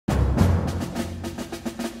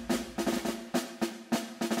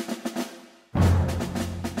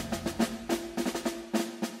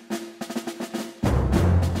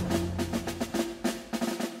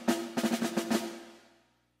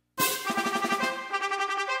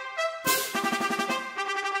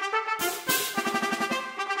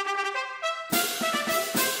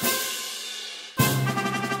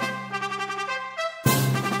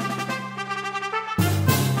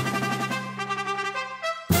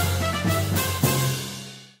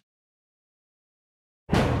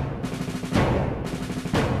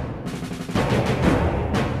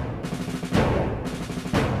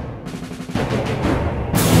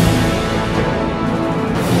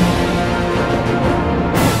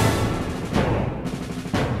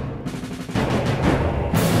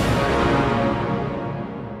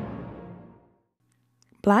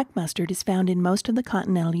Black mustard is found in most of the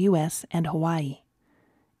continental U.S. and Hawaii.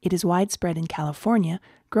 It is widespread in California,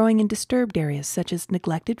 growing in disturbed areas such as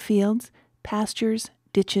neglected fields, pastures,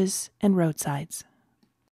 ditches, and roadsides.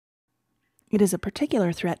 It is a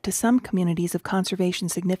particular threat to some communities of conservation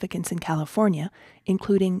significance in California,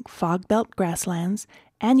 including fog belt grasslands,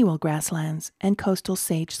 annual grasslands, and coastal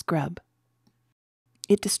sage scrub.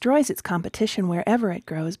 It destroys its competition wherever it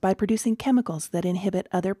grows by producing chemicals that inhibit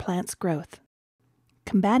other plants' growth.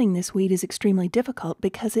 Combating this weed is extremely difficult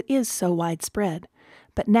because it is so widespread,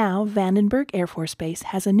 but now Vandenberg Air Force Base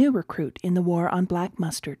has a new recruit in the war on black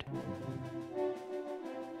mustard.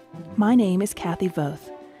 My name is Kathy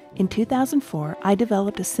Voth. In 2004, I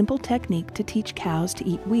developed a simple technique to teach cows to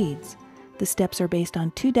eat weeds. The steps are based on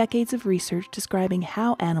 2 decades of research describing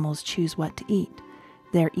how animals choose what to eat.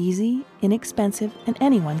 They're easy, inexpensive, and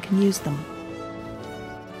anyone can use them.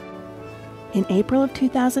 In April of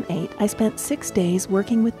 2008, I spent 6 days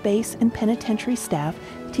working with base and penitentiary staff,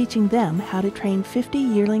 teaching them how to train 50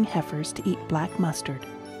 yearling heifers to eat black mustard.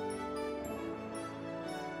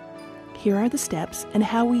 Here are the steps and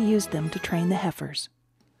how we used them to train the heifers.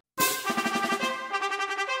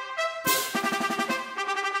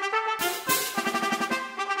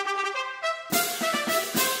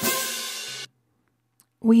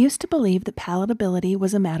 We used to believe that palatability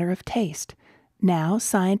was a matter of taste. Now,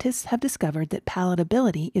 scientists have discovered that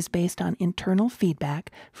palatability is based on internal feedback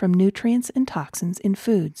from nutrients and toxins in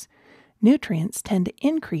foods. Nutrients tend to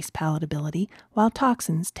increase palatability, while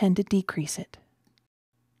toxins tend to decrease it.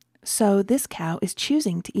 So, this cow is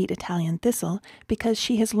choosing to eat Italian thistle because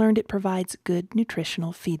she has learned it provides good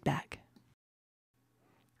nutritional feedback.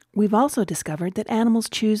 We've also discovered that animals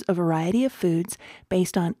choose a variety of foods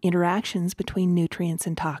based on interactions between nutrients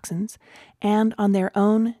and toxins, and on their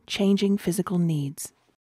own changing physical needs.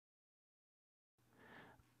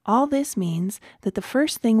 All this means that the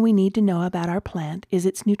first thing we need to know about our plant is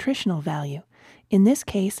its nutritional value. In this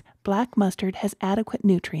case, black mustard has adequate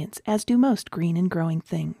nutrients, as do most green and growing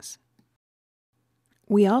things.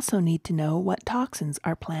 We also need to know what toxins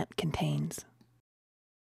our plant contains.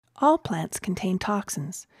 All plants contain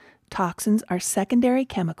toxins. Toxins are secondary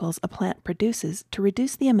chemicals a plant produces to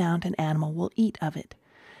reduce the amount an animal will eat of it.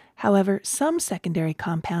 However, some secondary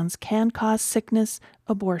compounds can cause sickness,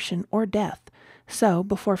 abortion, or death. So,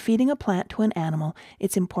 before feeding a plant to an animal,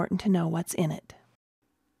 it's important to know what's in it.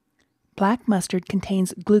 Black mustard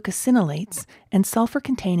contains glucosinolates and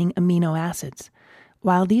sulfur-containing amino acids.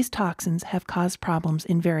 While these toxins have caused problems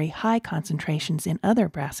in very high concentrations in other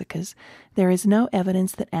brassicas, there is no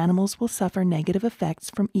evidence that animals will suffer negative effects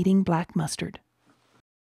from eating black mustard.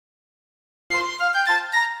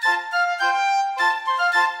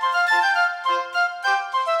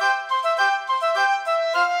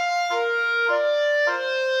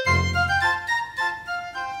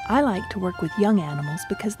 I like to work with young animals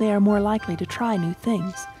because they are more likely to try new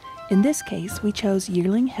things. In this case, we chose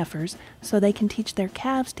yearling heifers so they can teach their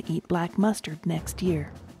calves to eat black mustard next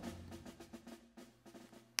year.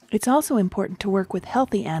 It's also important to work with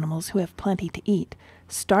healthy animals who have plenty to eat.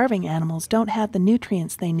 Starving animals don't have the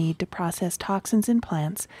nutrients they need to process toxins in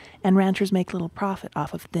plants, and ranchers make little profit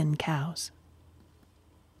off of thin cows.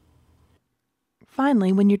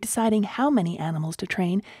 Finally, when you're deciding how many animals to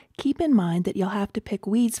train, keep in mind that you'll have to pick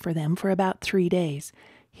weeds for them for about 3 days.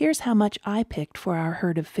 Here's how much I picked for our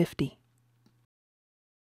herd of 50.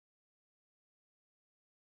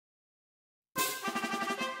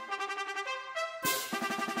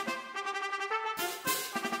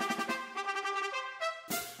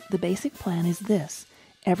 The basic plan is this.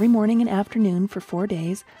 Every morning and afternoon for 4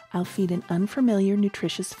 days, I'll feed an unfamiliar,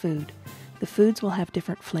 nutritious food. The foods will have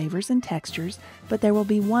different flavors and textures, but there will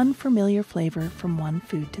be one familiar flavor from one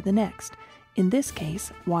food to the next. In this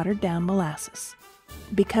case, watered-down molasses.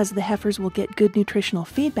 Because the heifers will get good nutritional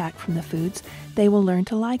feedback from the foods, they will learn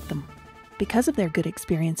to like them. Because of their good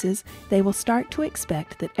experiences, they will start to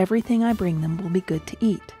expect that everything I bring them will be good to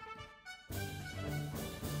eat.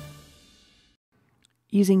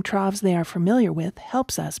 Using troughs they are familiar with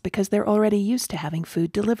helps us because they're already used to having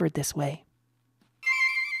food delivered this way.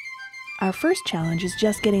 Our first challenge is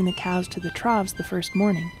just getting the cows to the troughs the first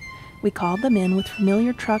morning. We called them in with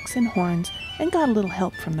familiar trucks and horns and got a little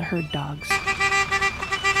help from the herd dogs.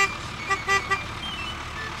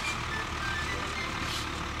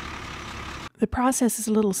 The process is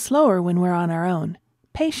a little slower when we're on our own.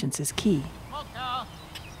 Patience is key.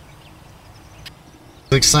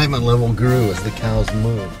 The excitement level grew as the cows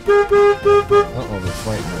moved. Uh-oh, they're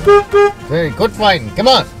fighting. Very good fighting. Come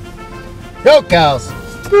on. Go, cows.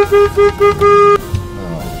 Oh,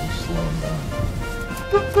 slow them down.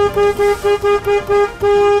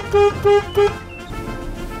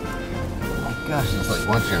 Gosh, it's like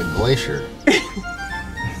watching a glacier.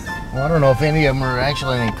 Well, I don't know if any of them are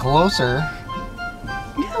actually any closer.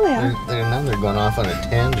 Yeah, they are. Now they're going off on a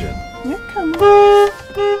tangent. They're coming. No,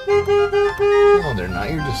 they're not.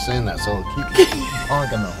 You're just saying that so I'll keep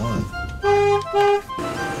honking the horn.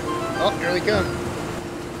 Oh, here they come.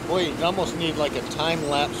 Boy, you almost need like a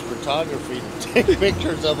time-lapse photography to take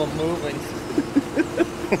pictures of them moving.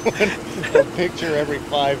 A picture every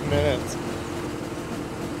 5 minutes.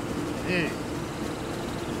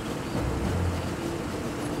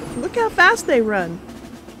 Look how fast they run.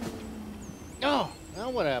 Oh, now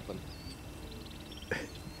what happened?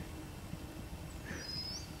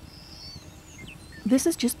 This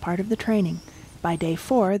is just part of the training. By day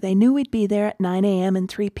 4, they knew we'd be there at 9 a.m. and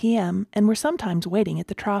 3 p.m. and were sometimes waiting at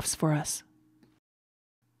the troughs for us.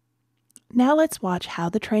 Now let's watch how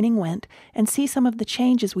the training went and see some of the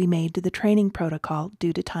changes we made to the training protocol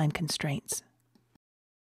due to time constraints.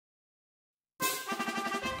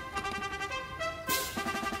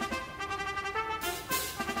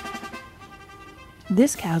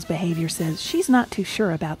 This cow's behavior says she's not too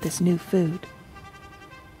sure about this new food.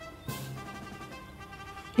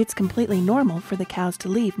 It's completely normal for the cows to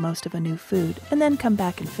leave most of a new food and then come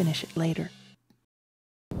back and finish it later.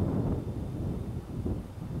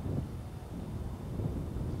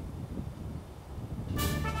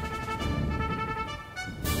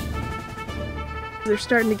 They're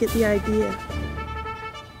starting to get the idea.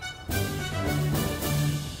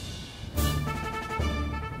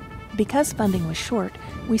 Because funding was short,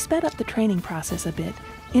 we sped up the training process a bit,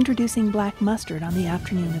 introducing black mustard on the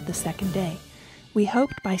afternoon of the second day. We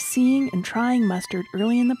hoped by seeing and trying mustard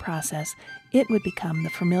early in the process, it would become the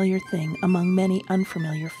familiar thing among many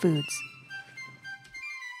unfamiliar foods.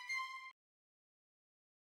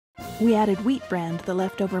 We added wheat bran to the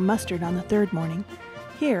leftover mustard on the third morning.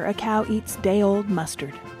 Here, a cow eats day-old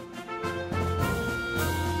mustard.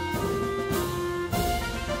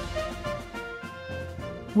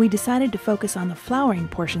 We decided to focus on the flowering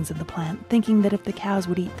portions of the plant, thinking that if the cows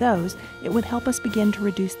would eat those, it would help us begin to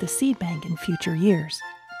reduce the seed bank in future years.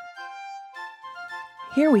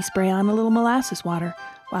 Here we spray on a little molasses water,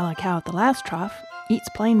 while a cow at the last trough eats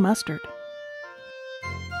plain mustard.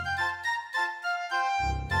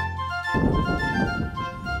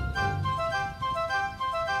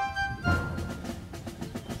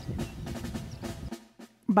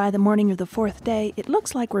 By the morning of the fourth day, it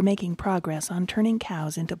looks like we're making progress on turning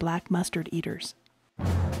cows into black mustard eaters.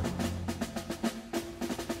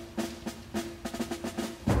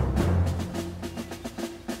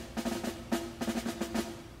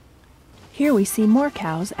 Here we see more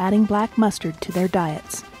cows adding black mustard to their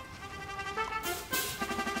diets.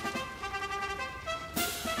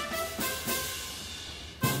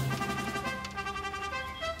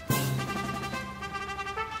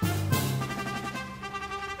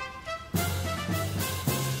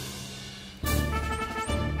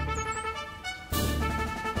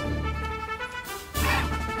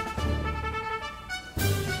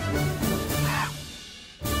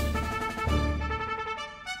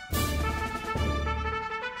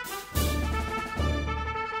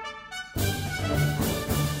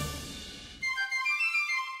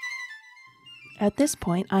 At this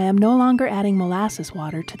point, I am no longer adding molasses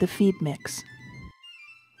water to the feed mix.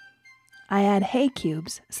 I add hay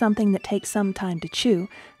cubes, something that takes some time to chew,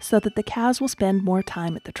 so that the cows will spend more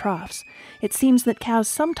time at the troughs. It seems that cows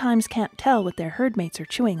sometimes can't tell what their herd mates are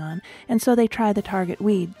chewing on, and so they try the target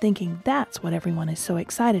weed, thinking that's what everyone is so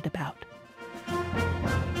excited about.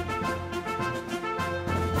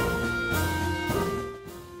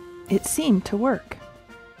 It seemed to work.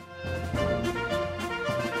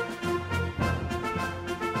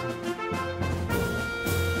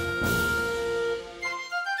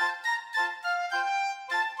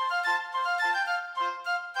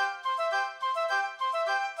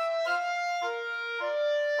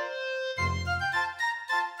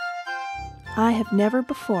 I have never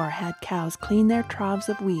before had cows clean their troughs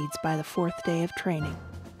of weeds by the fourth day of training.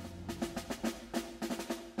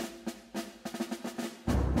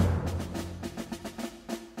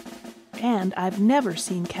 And I've never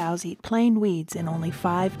seen cows eat plain weeds in only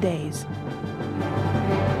 5 days.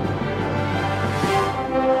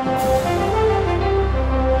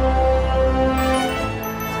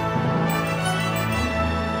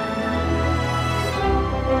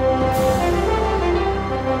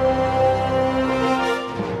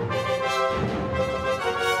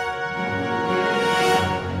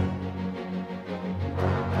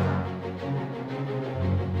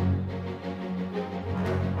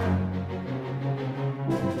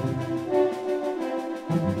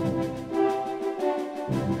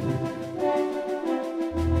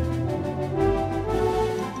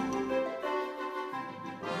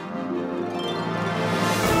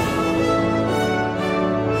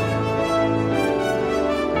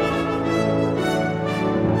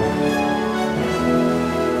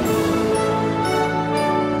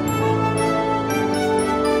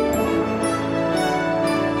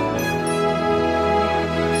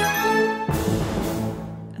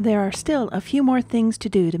 There are still a few more things to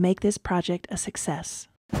do to make this project a success.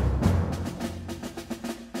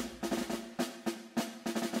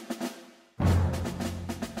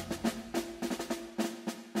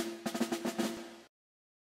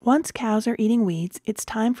 Once cows are eating weeds, it's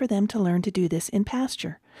time for them to learn to do this in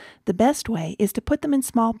pasture. The best way is to put them in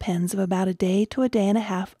small pens of about a day to a day and a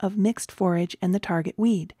half of mixed forage and the target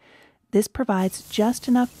weed. This provides just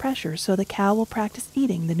enough pressure so the cow will practice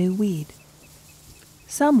eating the new weed.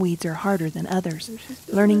 Some weeds are harder than others.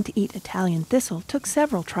 Learning to eat Italian thistle took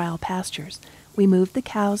several trial pastures. We moved the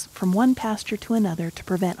cows from one pasture to another to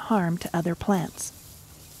prevent harm to other plants.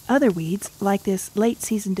 Other weeds, like this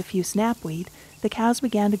late-season diffuse knapweed, the cows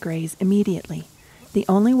began to graze immediately. The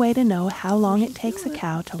only way to know how long it takes a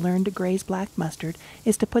cow to learn to graze black mustard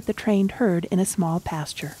is to put the trained herd in a small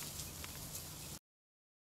pasture.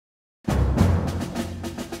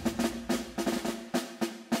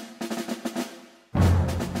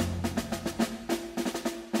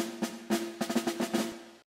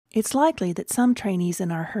 It's likely that some trainees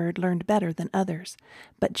in our herd learned better than others,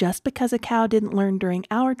 but just because a cow didn't learn during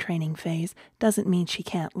our training phase doesn't mean she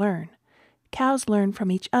can't learn. Cows learn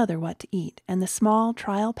from each other what to eat, and the small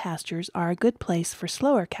trial pastures are a good place for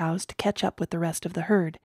slower cows to catch up with the rest of the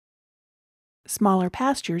herd. Smaller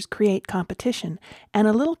pastures create competition, and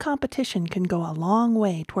a little competition can go a long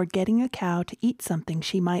way toward getting a cow to eat something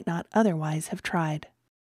she might not otherwise have tried.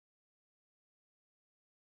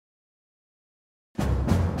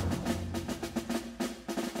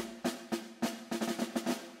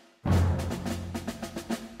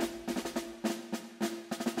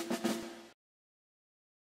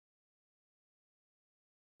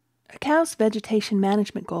 A cow's vegetation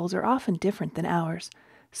management goals are often different than ours,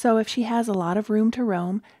 so if she has a lot of room to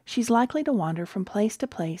roam, she's likely to wander from place to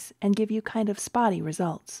place and give you kind of spotty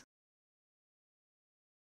results.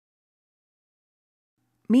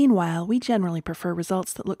 Meanwhile, we generally prefer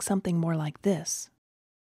results that look something more like this.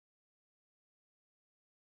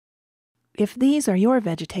 If these are your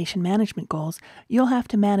vegetation management goals, you'll have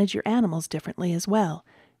to manage your animals differently as well.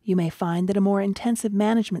 You may find that a more intensive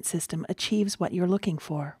management system achieves what you're looking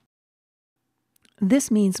for.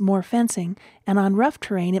 This means more fencing, and on rough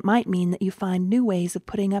terrain it might mean that you find new ways of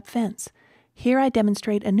putting up fence. Here I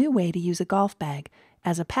demonstrate a new way to use a golf bag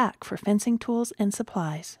as a pack for fencing tools and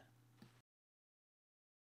supplies.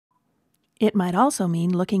 It might also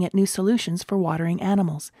mean looking at new solutions for watering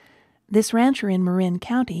animals. This rancher in Marin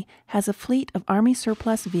County has a fleet of Army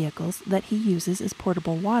surplus vehicles that he uses as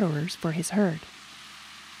portable waterers for his herd.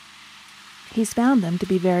 He's found them to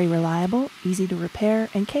be very reliable, easy to repair,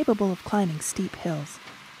 and capable of climbing steep hills.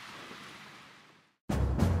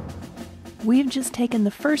 We've just taken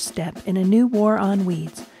the first step in a new war on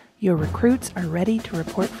weeds. Your recruits are ready to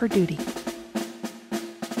report for duty.